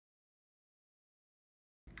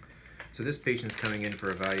So this patient's coming in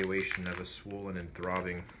for evaluation of a swollen and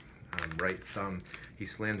throbbing right thumb. He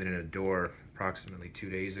slammed it in a door approximately 2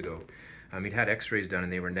 days ago. He'd had x-rays done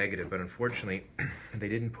and they were negative, but unfortunately they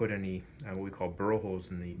didn't put any what we call burr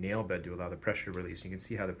holes in the nail bed to allow the pressure release. You can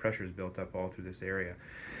see how the pressure is built up all through this area.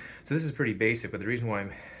 So this is pretty basic, but the reason why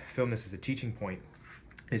I'm filming this as a teaching point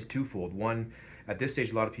is twofold. One, at this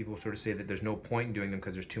stage, a lot of people sort of say that there's no point in doing them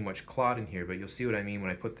because there's too much clot in here, but you'll see what I mean when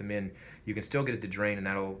I put them in. You can still get it to drain, and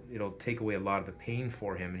it'll take away a lot of the pain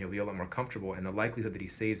for him, and he'll be a lot more comfortable, and the likelihood that he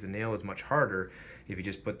saves the nail is much harder if you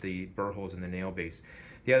just put the burr holes in the nail base.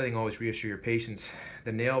 The other thing, always reassure your patients,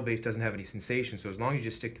 the nail base doesn't have any sensation, so as long as you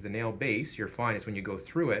just stick to the nail base, you're fine. It's when you go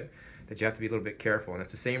through it that you have to be a little bit careful, and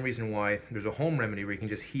that's the same reason why there's a home remedy where you can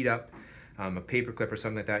just heat up a paper clip or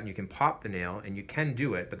something like that, and you can pop the nail, and you can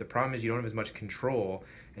do it, but the problem is you don't have as much control,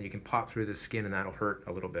 and you can pop through the skin, and that'll hurt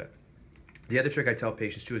a little bit. The other trick I tell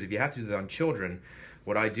patients too is if you have to do that on children,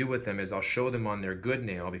 what I do with them is I'll show them on their good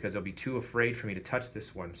nail, because they'll be too afraid for me to touch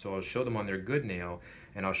this one, so I'll show them on their good nail,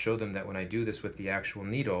 and I'll show them that when I do this with the actual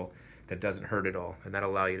needle, that doesn't hurt at all, and that'll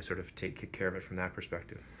allow you to sort of take care of it from that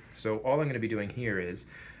perspective. So all I'm going to be doing here is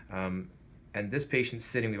and this patient's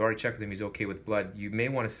sitting, we've already checked with him, he's okay with blood. You may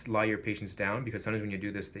want to lie your patients down because sometimes when you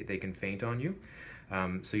do this, they can faint on you.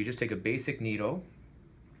 So you just take a basic needle.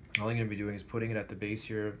 All I'm going to be doing is putting it at the base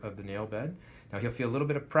here of the nail bed. Now he'll feel a little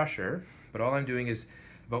bit of pressure, but all I'm doing is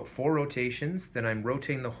about 4 rotations, then I'm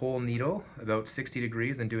rotating the whole needle about 60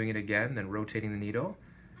 degrees, then doing it again, then rotating the needle,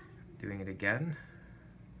 doing it again,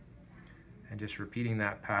 and just repeating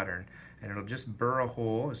that pattern. And it'll just burr a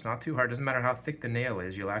hole. It's not too hard. It doesn't matter how thick the nail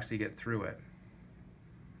is, you'll actually get through it.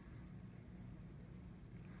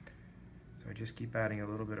 So I just keep adding a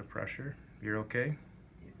little bit of pressure. You're okay?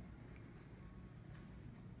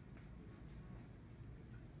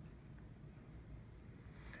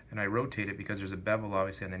 And I rotate it because there's a bevel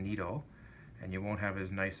obviously on the needle, and you won't have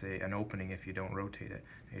as nice an opening if you don't rotate it.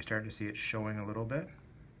 And you start to see it showing a little bit.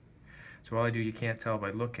 So all I do, you can't tell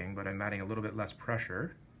by looking, but I'm adding a little bit less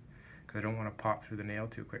pressure because I don't want to pop through the nail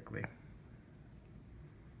too quickly.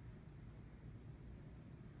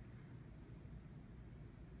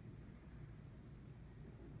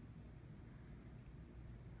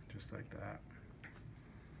 Just like that.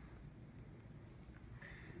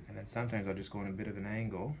 And then sometimes I'll just go in a bit of an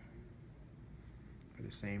angle for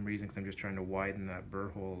the same reason, because I'm just trying to widen that burr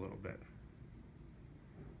hole a little bit.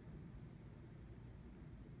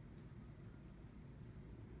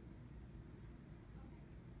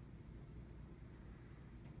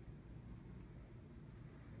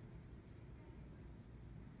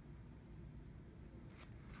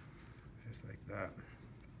 Just like that.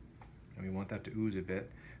 And we want that to ooze a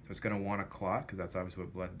bit. So it's going to want to clot because that's obviously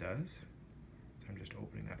what blood does. So I'm just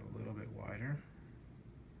opening that a little bit wider.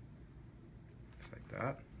 Just like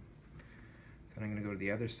that. Then I'm going to go to the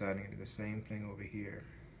other side and I'm going to do the same thing over here.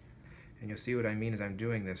 And you'll see what I mean as I'm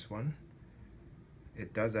doing this one.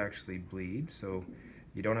 It does actually bleed, so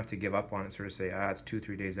you don't have to give up on it, sort of say, it's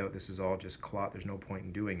 2-3 days out, this is all just clot, there's no point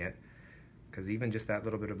in doing it. Because even just that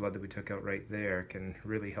little bit of blood that we took out right there can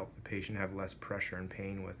really help the patient have less pressure and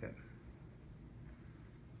pain with it.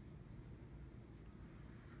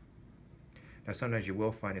 Now sometimes you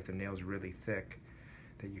will find if the nail's really thick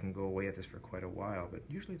that you can go away at this for quite a while, but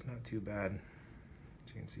usually it's not too bad.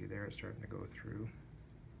 As you can see there, it's starting to go through.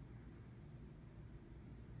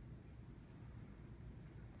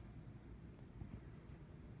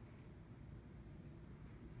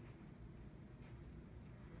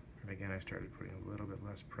 And again, I started putting a little bit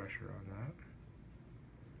less pressure on that.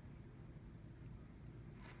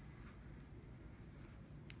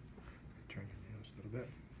 Turn your nails a little bit.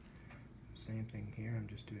 Same thing here, I'm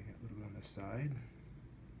just doing it a little bit on the side.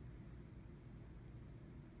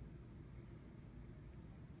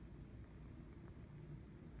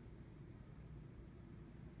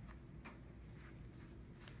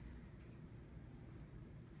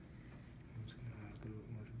 I'm just going to add a little bit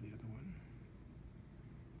more to the other one.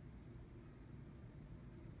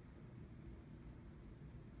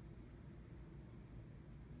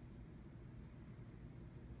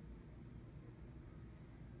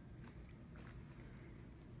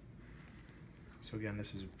 So again,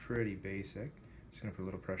 this is pretty basic. Just gonna put a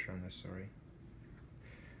little pressure on this, sorry.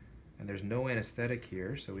 And there's no anesthetic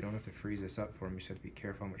here, so we don't have to freeze this up for him. You just have to be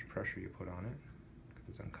careful how much pressure you put on it, because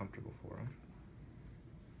it's uncomfortable for him.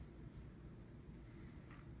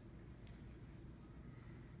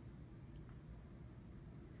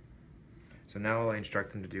 So now all I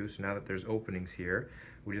instruct them to do, so now that there's openings here,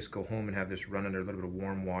 we just go home and have this run under a little bit of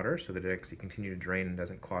warm water so that it actually continues to drain and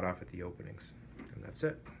doesn't clot off at the openings. And that's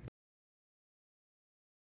it.